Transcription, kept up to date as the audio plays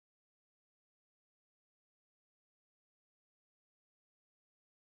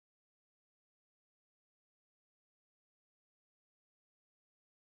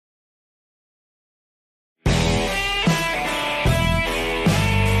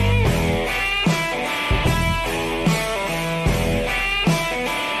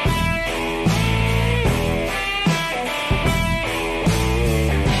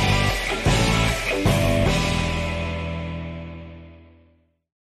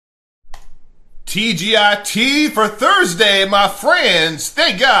TGIT for Thursday, my friends.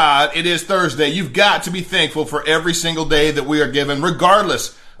 Thank God it is Thursday. You've got to be thankful for every single day that we are given,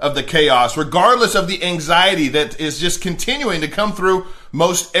 regardless of the chaos, regardless of the anxiety that is just continuing to come through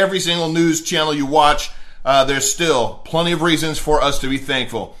most every single news channel you watch. There's still plenty of reasons for us to be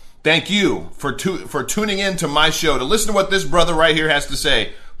thankful. Thank you for tuning in to my show to listen to what this brother right here has to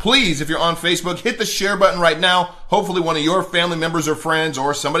say. Please, if you're on Facebook, hit the share button right now. Hopefully one of your family members or friends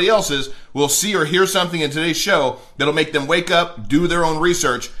or somebody else's will see or hear something in today's show that'll make them wake up, do their own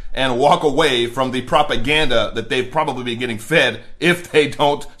research, and walk away from the propaganda that they've probably been getting fed if they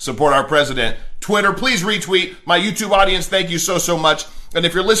don't support our president. Twitter, please retweet. My YouTube audience, thank you so much. And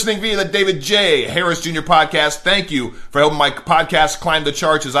if you're listening via the David J. Harris Jr. podcast, thank you for helping my podcast climb the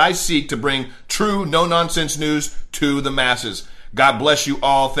charts as I seek to bring true, no-nonsense news to the masses. God bless you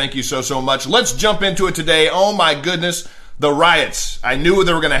all. Thank you so much. Let's jump into it today. Oh my goodness, the riots. I knew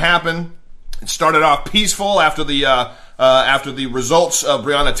they were going to happen. It started off peaceful after the results of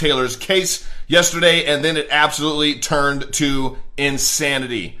Breonna Taylor's case yesterday, and then it absolutely turned to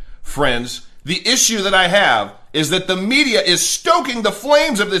insanity. Friends, the issue that I have is that the media is stoking the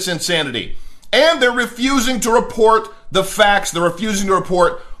flames of this insanity, and they're refusing to report the facts. They're refusing to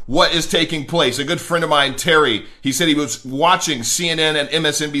report what is taking place. A good friend of mine, Terry, he said he was watching CNN and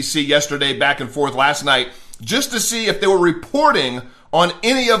MSNBC yesterday, back and forth last night, just to see if they were reporting on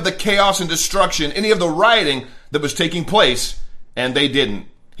any of the chaos and destruction, any of the rioting that was taking place, and they didn't.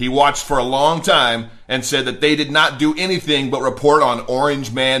 He watched for a long time and said that they did not do anything but report on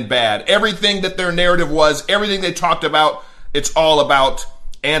Orange Man Bad. Everything that their narrative was, everything they talked about, it's all about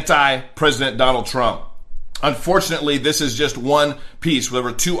anti-President Donald Trump. Unfortunately, this is just one piece. There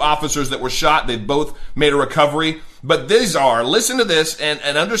were two officers that were shot. They both made a recovery. But listen to this and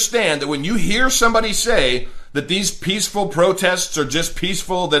understand that when you hear somebody say that these peaceful protests are just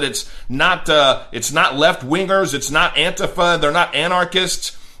peaceful, that it's not left-wingers, it's not Antifa, they're not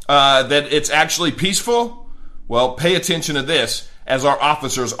anarchists, that it's actually peaceful, well, pay attention to this, as our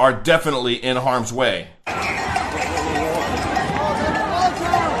officers are definitely in harm's way.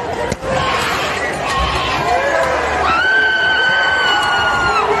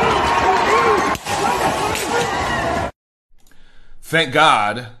 Thank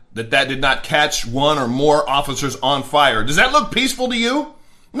God that did not catch one or more officers on fire. Does that look peaceful to you?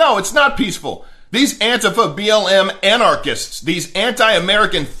 No, it's not peaceful. These Antifa BLM anarchists, these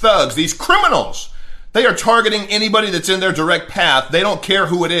anti-American thugs, these criminals, they are targeting anybody that's in their direct path. They don't care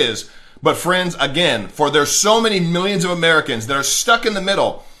who it is. But friends, again, for there's so many millions of Americans that are stuck in the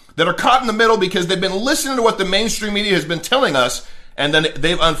middle, that are caught in the middle because they've been listening to what the mainstream media has been telling us, and then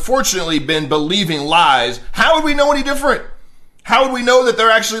they've unfortunately been believing lies. How would we know any different? How would we know that they're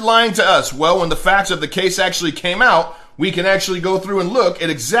actually lying to us? Well, when the facts of the case actually came out, we can actually go through and look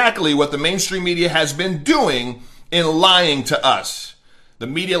at exactly what the mainstream media has been doing in lying to us. The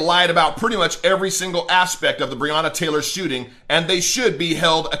media lied about pretty much every single aspect of the Breonna Taylor shooting, and they should be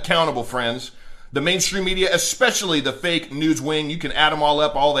held accountable, friends. The mainstream media, especially the fake news wing, you can add them all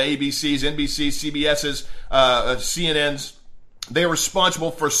up, all the ABCs, NBCs, CBSs, CNNs. They are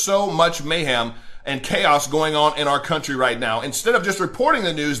responsible for so much mayhem and chaos going on in our country right now. Instead of just reporting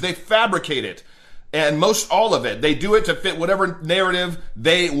the news, they fabricate it. And most all of it. They do it to fit whatever narrative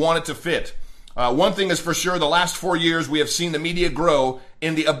they want it to fit. One thing is for sure, the last 4 years we have seen the media grow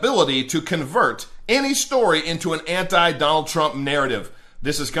in the ability to convert any story into an anti-Donald Trump narrative.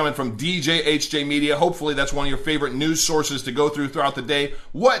 This is coming from DJHJ Media. Hopefully that's one of your favorite news sources to go through throughout the day.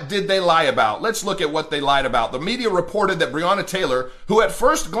 What did they lie about? Let's look at what they lied about. The media reported that Breonna Taylor, who at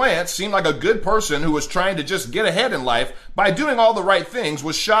first glance seemed like a good person who was trying to just get ahead in life by doing all the right things,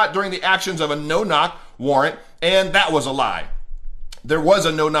 was shot during the actions of a no-knock warrant, and that was a lie. There was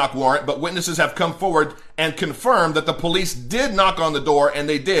a no-knock warrant, but witnesses have come forward and confirmed that the police did knock on the door and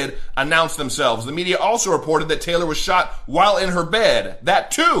they did announce themselves. The media also reported that Taylor was shot while in her bed. That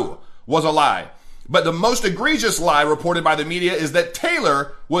too was a lie. But the most egregious lie reported by the media is that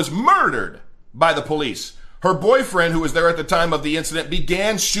Taylor was murdered by the police. Her boyfriend, who was there at the time of the incident,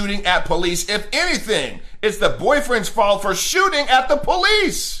 began shooting at police. If anything, it's the boyfriend's fault for shooting at the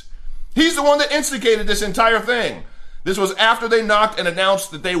police. He's the one that instigated this entire thing. This was after they knocked and announced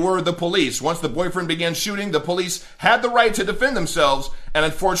that they were the police. Once the boyfriend began shooting, the police had the right to defend themselves, and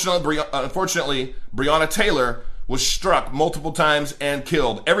unfortunately, Breonna Taylor was struck multiple times and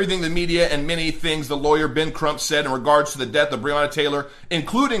killed. Everything the media and many things the lawyer Ben Crump said in regards to the death of Breonna Taylor,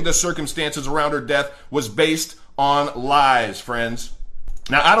 including the circumstances around her death, was based on lies, friends.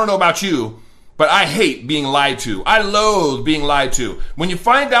 Now, I don't know about you, But I hate being lied to. I loathe being lied to. When you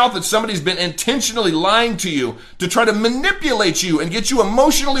find out that somebody's been intentionally lying to you to try to manipulate you and get you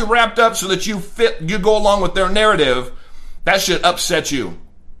emotionally wrapped up so that you go along with their narrative, that should upset you.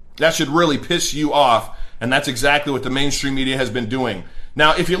 That should really piss you off. And that's exactly what the mainstream media has been doing.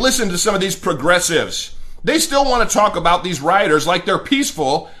 Now, if you listen to some of these progressives, they still want to talk about these rioters like they're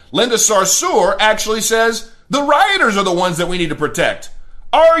peaceful. Linda Sarsour actually says the rioters are the ones that we need to protect.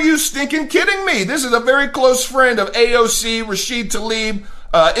 Are you stinking kidding me? This is a very close friend of AOC, Rashid Tlaib,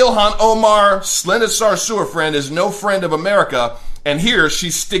 Ilhan Omar. Linda Sarsour, friend, is no friend of America. And here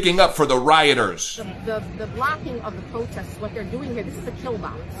she's sticking up for the rioters. The blocking of the protests, what they're doing here, this is a kill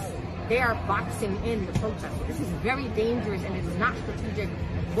box. They are boxing in the protests. This is very dangerous and it is not strategic,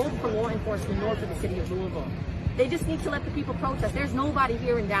 both for law enforcement nor for the city of Louisville. They just need to let the people protest. There's nobody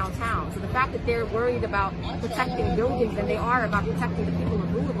here in downtown. So the fact that they're worried about protecting buildings and they are about protecting the people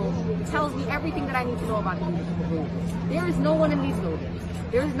of Louisville tells me everything that I need to know about the people of Louisville. There is no one in these buildings.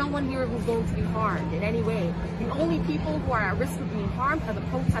 There is no one here who's going to be harmed in any way. The only people who are at risk of being harmed are the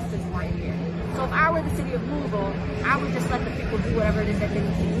protesters who are in here. So if I were the city of Louisville, I would just let the people do whatever it is that they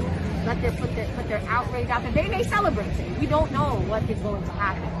need to do. Put their outrage out there. They may celebrate it. We don't know what is going to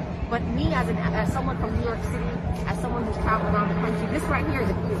happen. But me, as someone from New York City, as someone who's traveled around the country, this right here is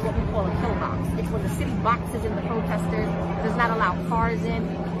what we call a kill box. It's when the city boxes in the protesters, does not allow cars in,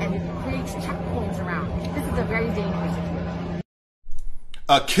 and it creates checkpoints around. This is a very dangerous situation.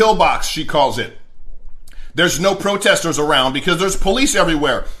 A kill box, she calls it. There's no protesters around because there's police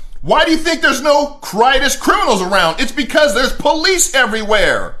everywhere. Why do you think there's no riotous criminals around? It's because there's police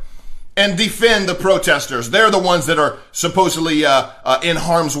everywhere. And defend the protesters. They're the ones that are supposedly in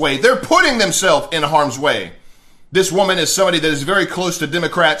harm's way. They're putting themselves in harm's way. This woman is somebody that is very close to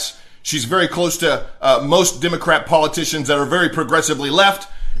Democrats. She's very close to most Democrat politicians that are very progressively left.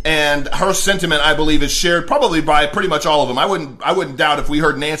 And her sentiment, I believe, is shared probably by pretty much all of them. I wouldn't doubt if we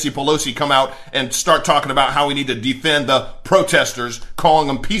heard Nancy Pelosi come out and start talking about how we need to defend the protesters, calling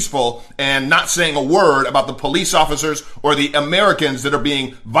them peaceful, and not saying a word about the police officers or the Americans that are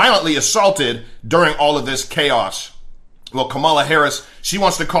being violently assaulted during all of this chaos. Well, Kamala Harris, she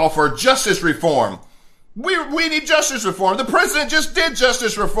wants to call for justice reform. We need justice reform. The president just did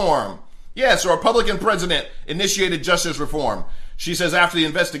justice reform. Yes, a Republican president initiated justice reform. She says after the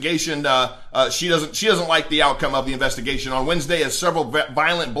investigation, she doesn't like the outcome of the investigation. On Wednesday, as several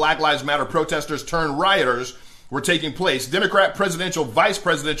violent Black Lives Matter protesters turned rioters were taking place, Democrat vice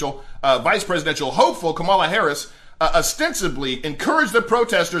presidential hopeful Kamala Harris ostensibly encouraged the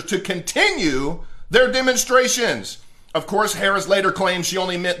protesters to continue their demonstrations. Of course, Harris later claimed she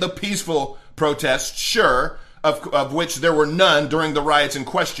only meant the peaceful protests, sure, of which there were none during the riots in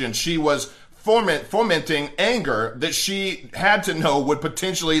question. She was fomenting anger that she had to know would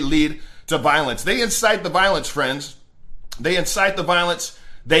potentially lead to violence. They incite the violence, friends. They incite the violence.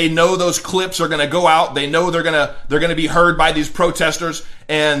 They know those clips are going to go out. They know they're going to be heard by these protesters,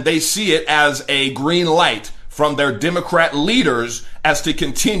 and they see it as a green light from their Democrat leaders as to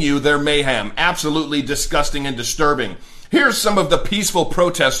continue their mayhem. Absolutely disgusting and disturbing. Here's some of the peaceful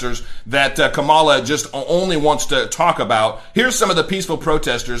protesters that Kamala just only wants to talk about. Here's some of the peaceful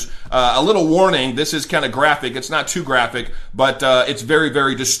protesters. A little warning, this is kind of graphic. It's not too graphic, but it's very,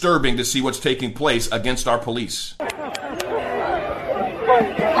 very disturbing to see what's taking place against our police.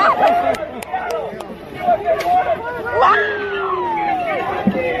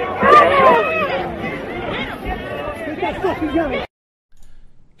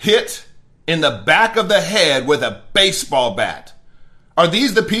 Hit in the back of the head with a baseball bat. Are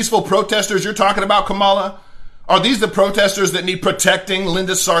these the peaceful protesters you're talking about, Kamala? Are these the protesters that need protecting,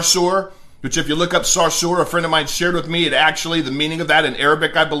 Linda Sarsour? Which if you look up Sarsour, a friend of mine shared with me, the meaning of that in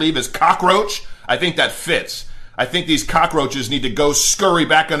Arabic, I believe, is cockroach. I think that fits. I think these cockroaches need to go scurry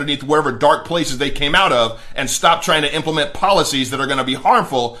back underneath wherever dark places they came out of and stop trying to implement policies that are going to be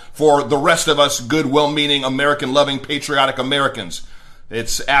harmful for the rest of us good, well-meaning, American-loving, patriotic Americans.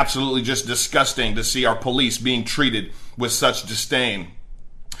 It's absolutely just disgusting to see our police being treated with such disdain.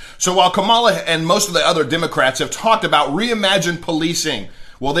 So while Kamala and most of the other Democrats have talked about reimagined policing,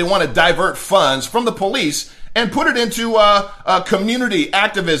 well, they want to divert funds from the police and put it into community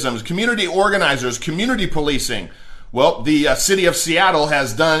activisms, community organizers, community policing. Well, the city of Seattle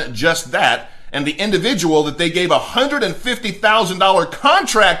has done just that, and the individual that they gave a $150,000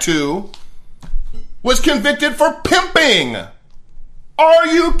 contract to was convicted for pimping. Are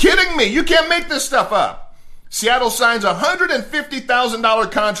you kidding me? You can't make this stuff up. Seattle signs a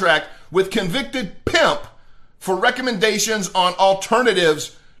 $150,000 contract with convicted pimp for recommendations on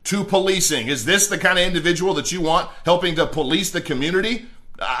alternatives to policing. Is this the kind of individual that you want helping to police the community?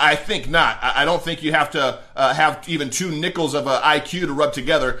 I think not. I don't think you have to have even 2 nickels of IQ to rub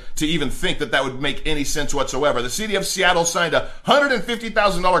together to even think that that would make any sense whatsoever. The city of Seattle signed a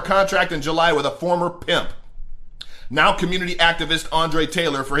 $150,000 contract in July with a former pimp, now community activist Andre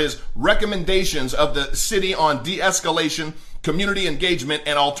Taylor, for his recommendations of the city on de-escalation, community engagement,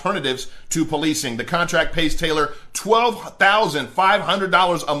 and alternatives to policing. The contract pays Taylor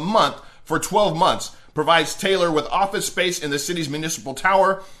 $12,500 a month for 12 months, provides Taylor with office space in the city's municipal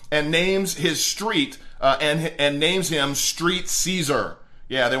tower, and names his street and names him Street Caesar.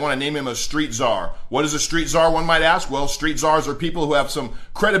 Yeah, they want to name him a street czar. What is a street czar, one might ask? Well, street czars are people who have some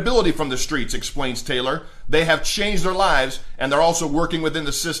credibility from the streets, explains Taylor. They have changed their lives, and they're also working within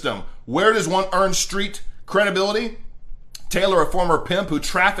the system. Where does one earn street credibility? Taylor, a former pimp who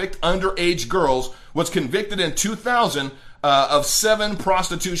trafficked underage girls, was convicted in 2000 of 7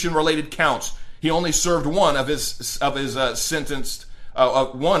 prostitution-related counts. He only served one of his sentenced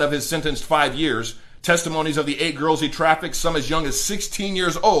 5 years. Testimonies of the 8 girls he trafficked, some as young as 16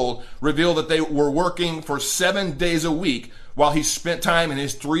 years old, reveal that they were working for 7 days a week while he spent time in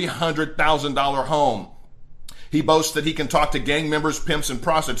his $300,000 home. He boasts that he can talk to gang members, pimps, and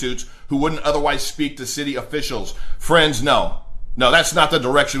prostitutes who wouldn't otherwise speak to city officials. Friends, no. No, that's not the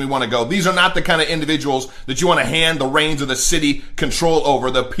direction we want to go. These are not the kind of individuals that you want to hand the reins of the city control over,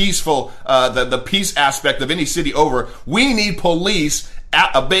 the peaceful, the peace aspect of any city over. We need police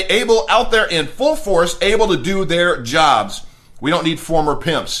able out there in full force, able to do their jobs. We don't need former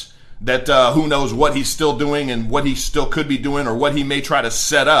pimps that who knows what he's still doing and what he still could be doing or what he may try to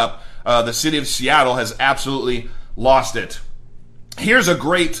set up. The city of Seattle has absolutely lost it. Here's a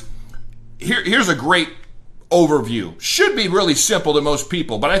great overview. Should be really simple to most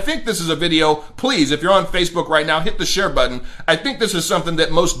people, but I think this is a video. Please, if you're on Facebook right now, hit the share button. I think this is something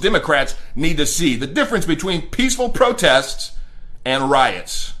that most Democrats need to see. The difference between peaceful protests and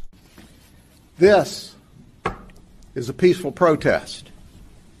riots. This is a peaceful protest.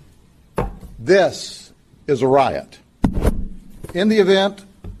 This is a riot. In the event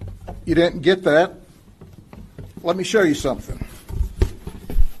you didn't get that, let me show you something.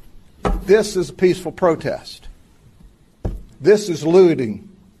 This is a peaceful protest. This is looting.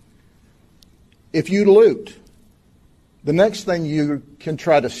 If you loot, the next thing you can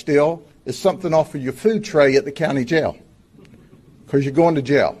try to steal is something off of your food tray at the county jail, because you're going to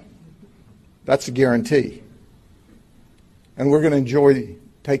jail. That's a guarantee. And we're going to enjoy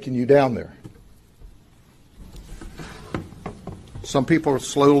taking you down there. Some people are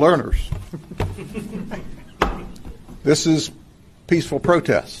slow learners. This is peaceful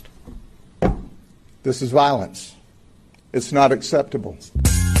protest. This is violence. It's not acceptable.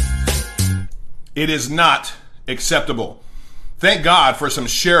 It is not acceptable. Thank God for some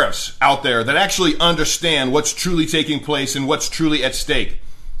sheriffs out there that actually understand what's truly taking place and what's truly at stake.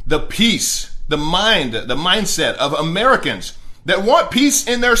 The peace, the mindset of Americans that want peace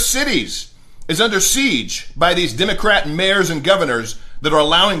in their cities is under siege by these Democrat mayors and governors that are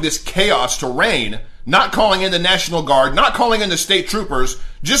allowing this chaos to reign, not calling in the National Guard, not calling in the state troopers,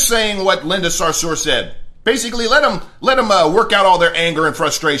 just saying what Linda Sarsour said. Basically, let them work out all their anger and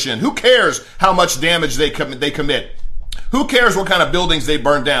frustration. Who cares how much damage they commit? Who cares what kind of buildings they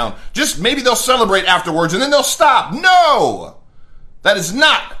burn down? Just maybe they'll celebrate afterwards and then they'll stop. No! That is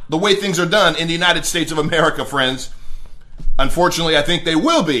not the way things are done in the United States of America, friends. Unfortunately, I think they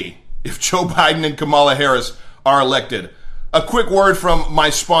will be if Joe Biden and Kamala Harris are elected. A quick word from my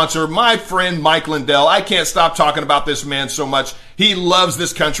sponsor, my friend Mike Lindell. I can't stop talking about this man so much. He loves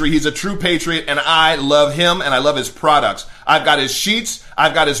this country. He's a true patriot, and I love him, and I love his products. I've got his sheets.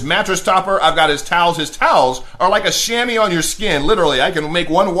 I've got his mattress topper. I've got his towels. His towels are like a chamois on your skin. Literally, I can make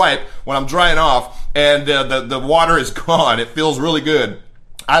one wipe when I'm drying off, and the water is gone. It feels really good.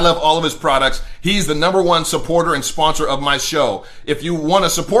 I love all of his products. He's the #1 supporter and sponsor of my show. If you want to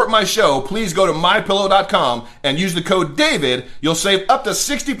support my show, please go to mypillow.com and use the code DAVID. You'll save up to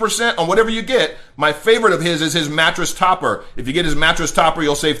 60% on whatever you get. My favorite of his is his mattress topper. If you get his mattress topper,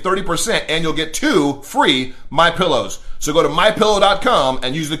 you'll save 30% and you'll get 2 free My Pillows. So go to mypillow.com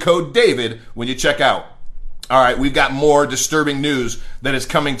and use the code DAVID when you check out. All right, we've got more disturbing news that is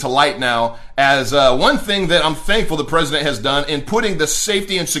coming to light now, as one thing that I'm thankful the president has done in putting the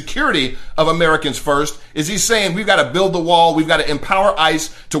safety and security of Americans first is he's saying we've got to build the wall, we've got to empower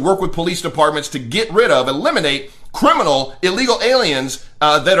ICE to work with police departments to get rid of, eliminate criminal, illegal aliens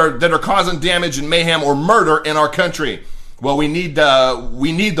that are causing damage and mayhem or murder in our country. Well, we need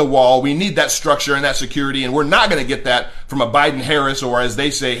the wall, we need that structure and that security, and we're not going to get that from a Biden-Harris, or as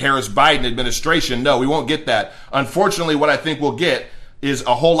they say, Harris-Biden administration. No, we won't get that. Unfortunately, what I think we'll get is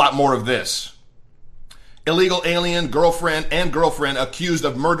a whole lot more of this. illegal alien girlfriend accused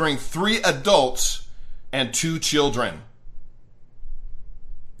of murdering 3 adults and 2 children.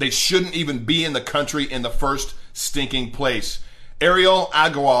 They shouldn't even be in the country in the first stinking place. Ariel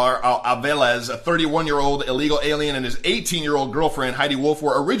Aguilar Avelez, a 31-year-old illegal alien, and his 18-year-old girlfriend, Heidi Wolf,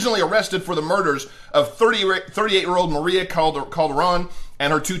 were originally arrested for the murders of 38-year-old Maria Calderon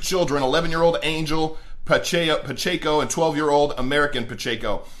and her 2 children, 11-year-old Angel Pacheco and 12-year-old American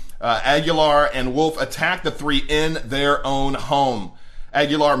Pacheco. Aguilar and Wolf attacked the 3 in their own home.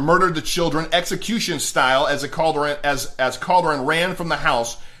 Aguilar murdered the children execution style as Calderon ran from the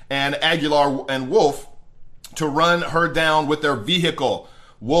house, and Aguilar and Wolf to run her down with their vehicle.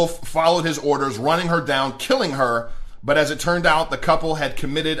 Wolf followed his orders, running her down, killing her, but as it turned out, the couple had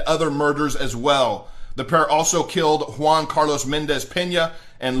committed other murders as well. The pair also killed Juan Carlos Mendez Pena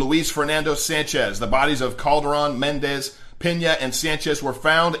and Luis Fernando Sanchez. The bodies of Calderon, Mendez, Pena, and Sanchez were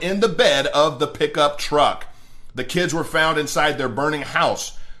found in the bed of the pickup truck. The kids were found inside their burning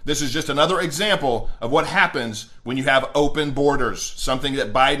house. This is just another example of what happens when you have open borders, something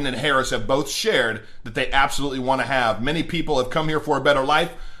that Biden and Harris have both shared that they absolutely want to have. Many people have come here for a better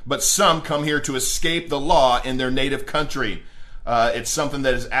life, but some come here to escape the law in their native country. It's something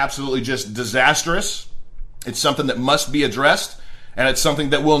that is absolutely just disastrous. It's something that must be addressed, and it's something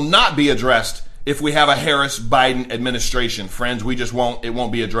that will not be addressed if we have a Harris-Biden administration. Friends, it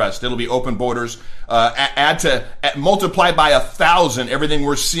won't be addressed. It'll be open borders. Multiply by 1,000 everything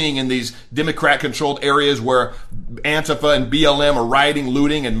we're seeing in these Democrat-controlled areas where Antifa and BLM are rioting,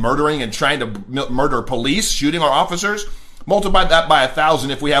 looting, and murdering and trying to murder police, shooting our officers. Multiply that by 1,000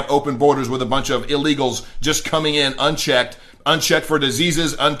 if we have open borders with a bunch of illegals just coming in unchecked for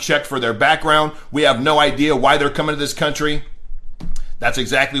diseases, unchecked for their background. We have no idea why they're coming to this country. That's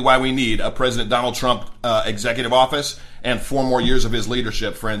exactly why we need a President Donald Trump executive office and 4 more years of his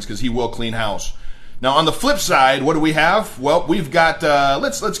leadership, friends, because he will clean house. Now, on the flip side, what do we have? Well, we've got.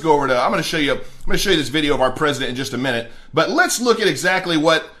 Let's go over to. I'm going to show you this video of our president in just a minute. But let's look at exactly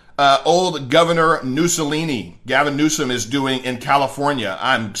what old Governor Gavin Newsom, is doing in California.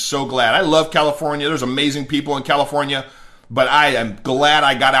 I'm so glad. I love California. There's amazing people in California, but I am glad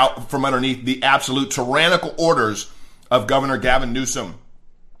I got out from underneath the absolute tyrannical orders of Governor Gavin Newsom.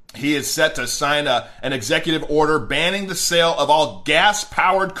 He is set to sign an executive order banning the sale of all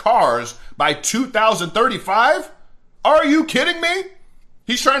gas-powered cars by 2035? Are you kidding me?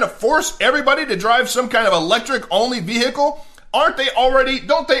 He's trying to force everybody to drive some kind of electric-only vehicle? Don't they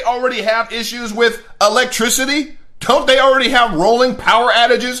already have issues with electricity? Don't they already have rolling power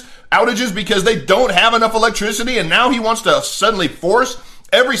outages because they don't have enough electricity, and now he wants to suddenly force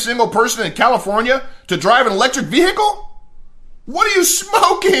every single person in California to drive an electric vehicle? What are you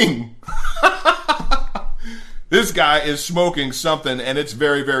smoking? This guy is smoking something, and it's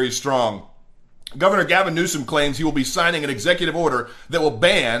very, very strong. Governor Gavin Newsom claims he will be signing an executive order that will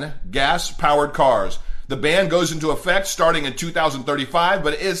ban gas-powered cars. The ban goes into effect starting in 2035,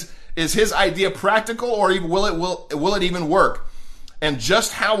 but is his idea practical, or will it even work? And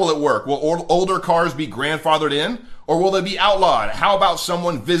just how will it work? Will older cars be grandfathered in, or will they be outlawed? How about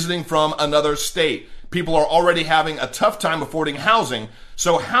someone visiting from another state? People are already having a tough time affording housing,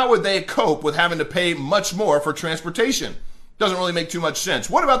 so how would they cope with having to pay much more for transportation? Doesn't really make too much sense.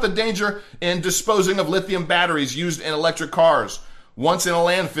 What about the danger in disposing of lithium batteries used in electric cars? Once in a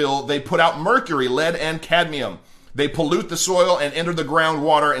landfill, they put out mercury, lead, and cadmium. They pollute the soil and enter the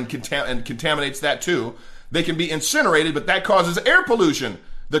groundwater and contaminates that too. They can be incinerated, but that causes air pollution.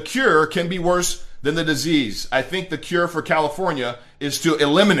 The cure can be worse than the disease. I think the cure for California is to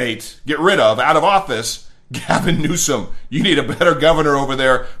get rid of, out of office, Gavin Newsom. You need a better governor over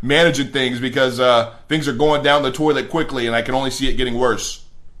there managing things, because things are going down the toilet quickly, and I can only see it getting worse.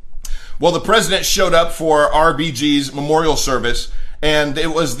 Well, the president showed up for RBG's memorial service, and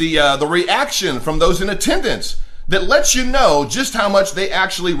it was the reaction from those in attendance that lets you know just how much they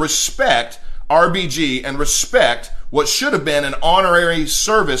actually respect RBG and respect what should have been an honorary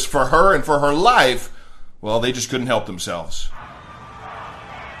service for her and for her life. Well, they just couldn't help themselves.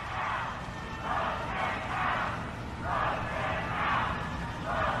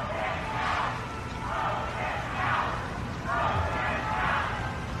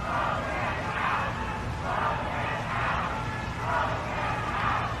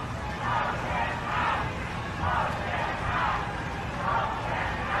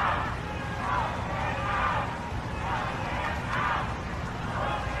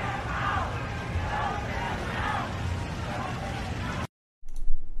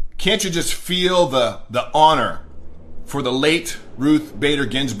 Can't you just feel the honor for the late Ruth Bader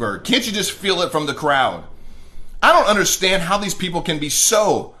Ginsburg? Can't you just feel it from the crowd? I don't understand how these people can be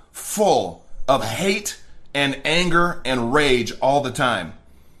so full of hate and anger and rage all the time.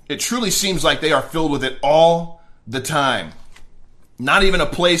 It truly seems like they are filled with it all the time. Not even a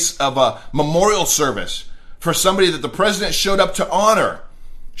place of a memorial service for somebody that the president showed up to honor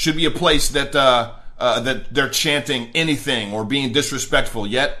should be a place that that they're chanting anything or being disrespectful.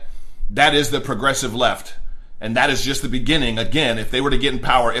 Yet, that is the progressive left. And that is just the beginning. Again, if they were to get in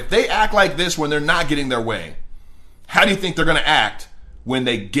power, if they act like this when they're not getting their way, how do you think they're going to act when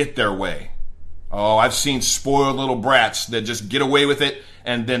they get their way? Oh, I've seen spoiled little brats that just get away with it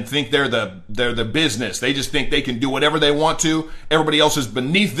and then think they're the business. They just think they can do whatever they want to. Everybody else is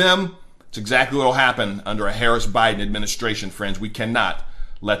beneath them. It's exactly what will happen under a Harris-Biden administration, friends. We cannot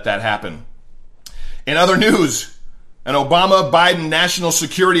let that happen. In other news, an Obama-Biden national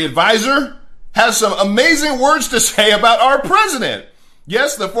security advisor has some amazing words to say about our president.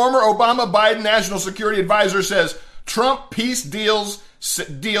 Yes, the former Obama-Biden national security advisor says Trump peace deal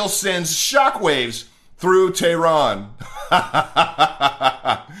sends shockwaves through Tehran.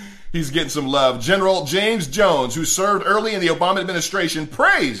 He's getting some love. General James Jones, who served early in the Obama administration,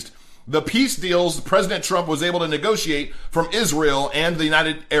 praised the peace deals President Trump was able to negotiate from Israel and the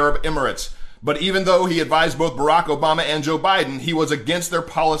United Arab Emirates. But even though he advised both Barack Obama and Joe Biden, he was against their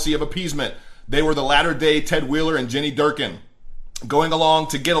policy of appeasement. They were the latter-day Ted Wheeler and Jenny Durkin. Going along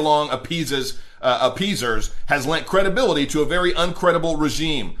to get along appeasers has lent credibility to a very uncredible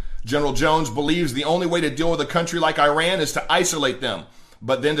regime. General Jones believes the only way to deal with a country like Iran is to isolate them,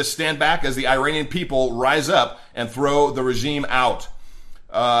 but then to stand back as the Iranian people rise up and throw the regime out.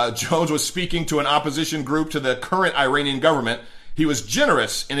 Jones was speaking to an opposition group to the current Iranian government. He was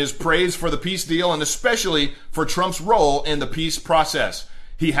generous in his praise for the peace deal and especially for Trump's role in the peace process.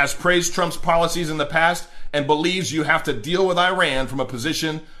 He has praised Trump's policies in the past and believes you have to deal with Iran from a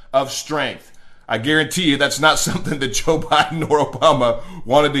position of strength. I guarantee you that's not something that Joe Biden or Obama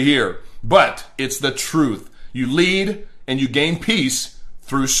wanted to hear, but it's the truth. You lead and you gain peace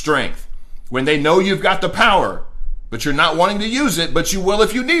through strength. When they know you've got the power, but you're not wanting to use it, but you will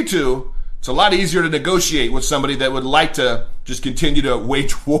if you need to, it's a lot easier to negotiate with somebody that would like to just continue to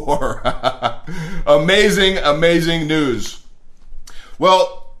wage war. Amazing, amazing news.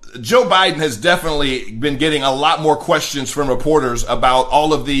 Well, Joe Biden has definitely been getting a lot more questions from reporters about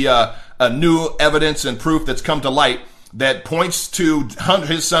all of the new evidence and proof that's come to light that points to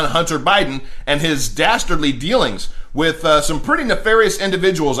his son Hunter Biden and his dastardly dealings with some pretty nefarious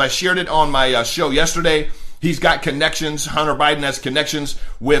individuals. I shared it on my show yesterday. He's got connections. Hunter Biden has connections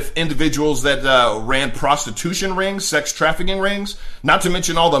with individuals that ran prostitution rings, sex trafficking rings, not to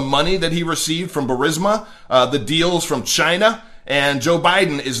mention all the money that he received from Burisma, the deals from China. And Joe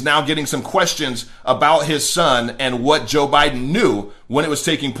Biden is now getting some questions about his son and what Joe Biden knew when it was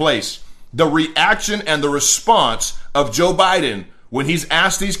taking place. The reaction and the response of Joe Biden when he's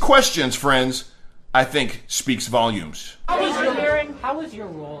asked these questions, friends, I think speaks volumes. How was your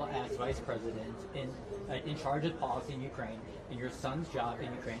role as vice president in charge of policy in Ukraine, in your son's job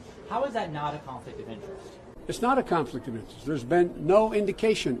in Ukraine? How is that not a conflict of interest? It's not a conflict of interest. There's been no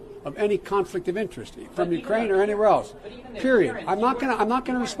indication of any conflict of interest from Ukraine or anywhere else. Period. I'm not going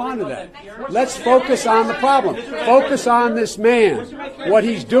to respond to that. Let's focus on the problem. Focus on this man, what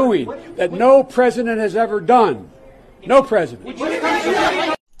he's doing that no president has ever done. No president.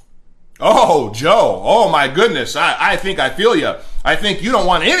 Oh, Joe. Oh, my goodness. I think I feel you. I think you don't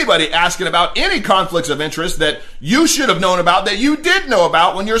want anybody asking about any conflicts of interest that you should have known about, that you did know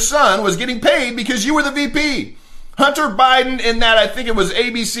about when your son was getting paid because you were the VP. Hunter Biden, in that, I think it was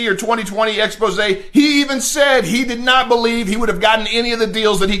ABC or 2020 expose, he even said he did not believe he would have gotten any of the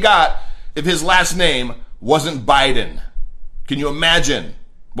deals that he got if his last name wasn't Biden. Can you imagine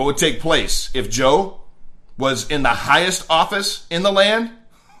what would take place if Joe was in the highest office in the land?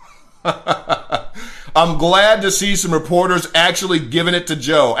 I'm glad to see some reporters actually giving it to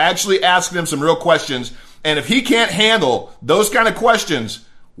Joe, actually asking him some real questions. And if he can't handle those kind of questions,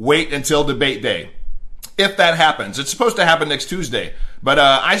 wait until debate day. If that happens, it's supposed to happen next Tuesday. But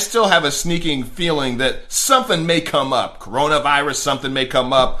I still have a sneaking feeling that something may come up. Coronavirus, something may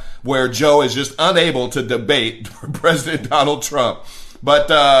come up where Joe is just unable to debate President Donald Trump.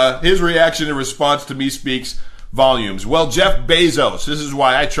 But his reaction and response to me speaks volumes. Well, Jeff Bezos, this is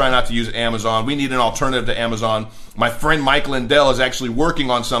why I try not to use Amazon. We need an alternative to Amazon. My friend Mike Lindell is actually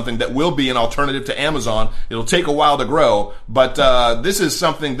working on something that will be an alternative to Amazon. It'll take a while to grow, but this is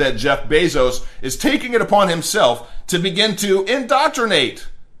something that Jeff Bezos is taking it upon himself to begin to indoctrinate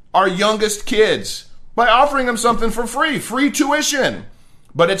our youngest kids by offering them something for free tuition.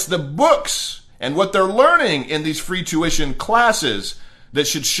 But it's the books and what they're learning in these free tuition classes that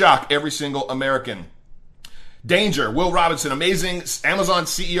should shock every single American. Danger. Will Robinson, amazing Amazon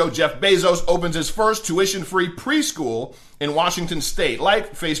CEO Jeff Bezos opens his first tuition-free preschool in Washington state.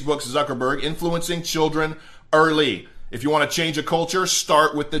 Like Facebook's Zuckerberg, influencing children early. If you want to change a culture,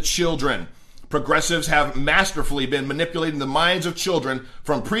 start with the children. Progressives have masterfully been manipulating the minds of children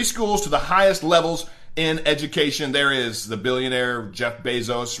from preschools to the highest levels in education. There is the billionaire Jeff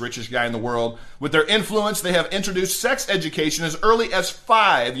Bezos, richest guy in the world. With their influence, they have introduced sex education as early as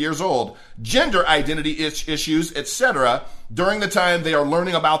 5 years old, gender identity issues, etc. during the time they are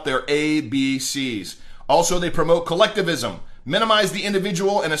learning about their ABCs. Also, they promote collectivism, minimize the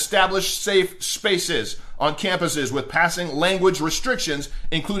individual, and establish safe spaces on campuses with passing language restrictions,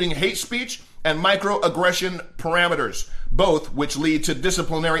 including hate speech and microaggression parameters, both which lead to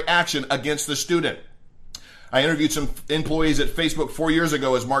disciplinary action against the student. I interviewed some employees at Facebook 4 years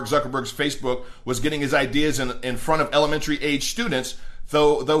ago as Mark Zuckerberg's Facebook was getting his ideas in front of elementary age students,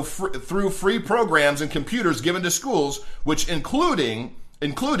 through free programs and computers given to schools, which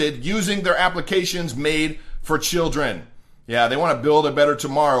included using their applications made for children. Yeah, they want to build a better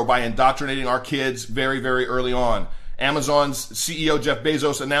tomorrow by indoctrinating our kids very, very early on. Amazon's CEO Jeff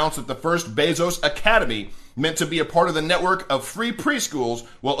Bezos announced that the first Bezos Academy, meant to be a part of the network of free preschools,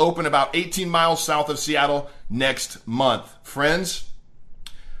 will open about 18 miles south of Seattle next month. Friends,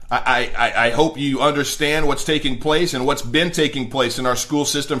 I hope you understand what's taking place and what's been taking place in our school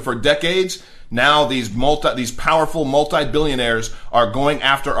system for decades. Now these powerful multi-billionaires are going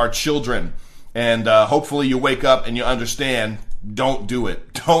after our children. And hopefully you wake up and you understand, don't do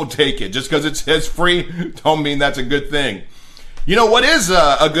it. Don't take it. Just because it says free, don't mean that's a good thing. You know what is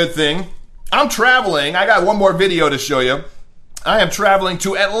a good thing? I'm traveling. I got one more video to show you. I am traveling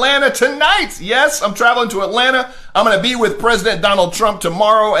to Atlanta tonight. Yes, I'm traveling to Atlanta. I'm going to be with President Donald Trump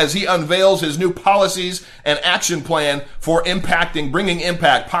tomorrow as he unveils his new policies and action plan for bringing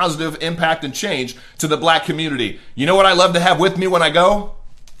impact, positive impact and change to the black community. You know what I love to have with me when I go?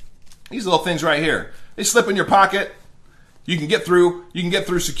 These little things right here. They slip in your pocket. You can get through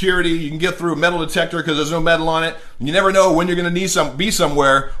security. You can get through a metal detector because there's no metal on it. And you never know when you're going to be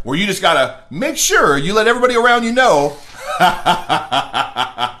somewhere where you just got to make sure you let everybody around you know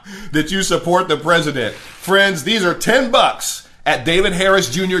that you support the president. Friends, these are $10 at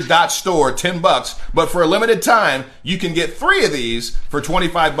davidharrisjr.store, $10. But for a limited time, you can get 3 of these for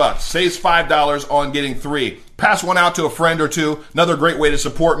 $25. Saves $5 on getting 3. Pass one out to a friend or two. Another great way to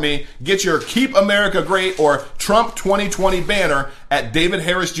support me. Get your Keep America Great or Trump 2020 banner at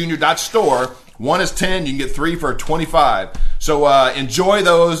davidharrisjr.store. 1 is 10. You can get 3 for 25. So enjoy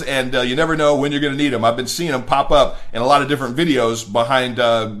those, and you never know when you're going to need them. I've been seeing them pop up in a lot of different videos behind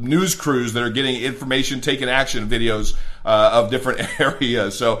news crews that are getting information, taking action videos of different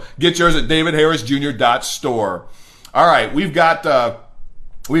areas. So get yours at davidharrisjr.store. All right, we've got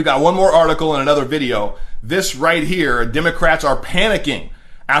one more article and another video. This right here, Democrats are panicking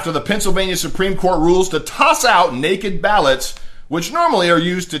after the Pennsylvania Supreme Court rules to toss out naked ballots, which normally are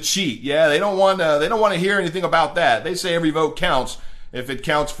used to cheat. Yeah, they don't want to hear anything about that. They say every vote counts if it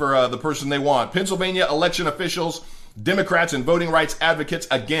counts for the person they want. Pennsylvania election officials, Democrats, and voting rights advocates,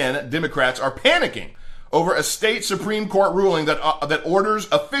 again, Democrats, are panicking over a state Supreme Court ruling that orders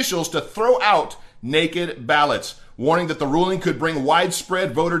officials to throw out naked ballots, warning that the ruling could bring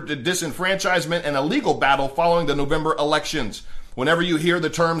widespread voter disenfranchisement and a legal battle following the November elections. Whenever you hear the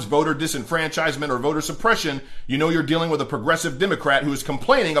terms voter disenfranchisement or voter suppression, you know you're dealing with a progressive Democrat who is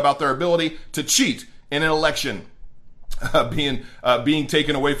complaining about their ability to cheat in an election being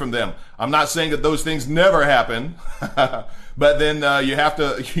taken away from them. I'm not saying that those things never happen, but then they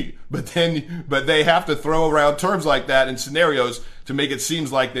have to throw around terms like that in scenarios to make it seem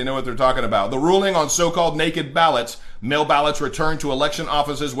like they know what they're talking about. The ruling on so-called naked ballots, mail ballots returned to election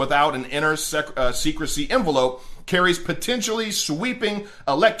offices without an inner secrecy envelope, carries potentially sweeping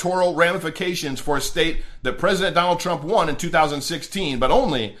electoral ramifications for a state that President Donald Trump won in 2016, but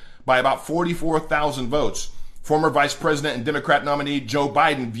only by about 44,000 votes. Former Vice President and Democrat nominee Joe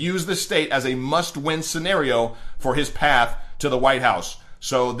Biden views the state as a must-win scenario for his path to the White House.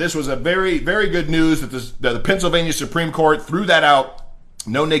 So this was a very, very good news that the Pennsylvania Supreme Court threw that out.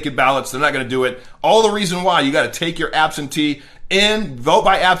 No naked ballots. They're not going to do it. All the reason why you got to take your absentee in, vote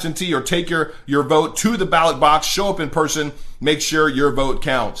by absentee, or take your vote to the ballot box, show up in person, make sure your vote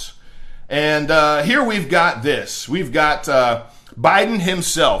counts. And here we've got this. We've got Biden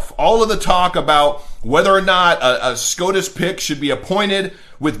himself. All of the talk about whether or not a SCOTUS pick should be appointed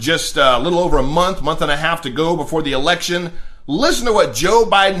with just a little over a month and a half to go before the election. Listen to what Joe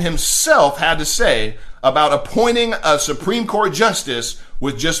Biden himself had to say about appointing a Supreme Court justice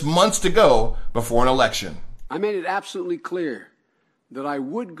with just months to go before an election. I made it absolutely clear that I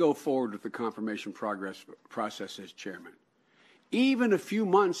would go forward with the confirmation process as chairman, even a few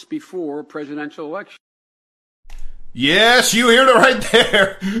months before a presidential election. Yes, you heard it right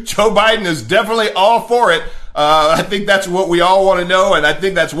there. Joe Biden is definitely all for it. I think that's what we all want to know, and I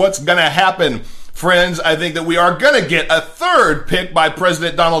think that's what's going to happen. Friends, I think that we are going to get a third pick by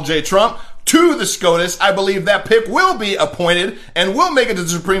President Donald J. Trump to the SCOTUS. I believe that pick will be appointed and will make it to the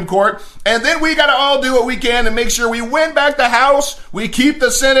Supreme Court. And then we got to all do what we can to make sure we win back the House, we keep the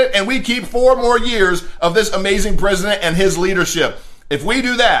Senate, and we keep 4 more years of this amazing president and his leadership. If we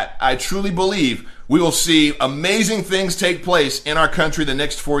do that, I truly believe we will see amazing things take place in our country the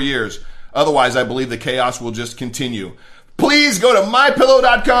next 4 years. Otherwise, I believe the chaos will just continue. Please go to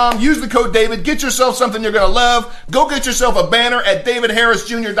mypillow.com, use the code David, get yourself something you're going to love. Go get yourself a banner at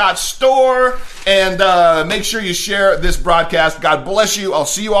davidharrisjr.store, and make sure you share this broadcast. God bless you. I'll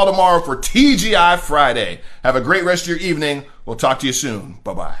see you all tomorrow for TGI Friday. Have a great rest of your evening. We'll talk to you soon.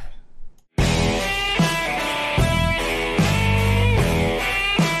 Bye-bye.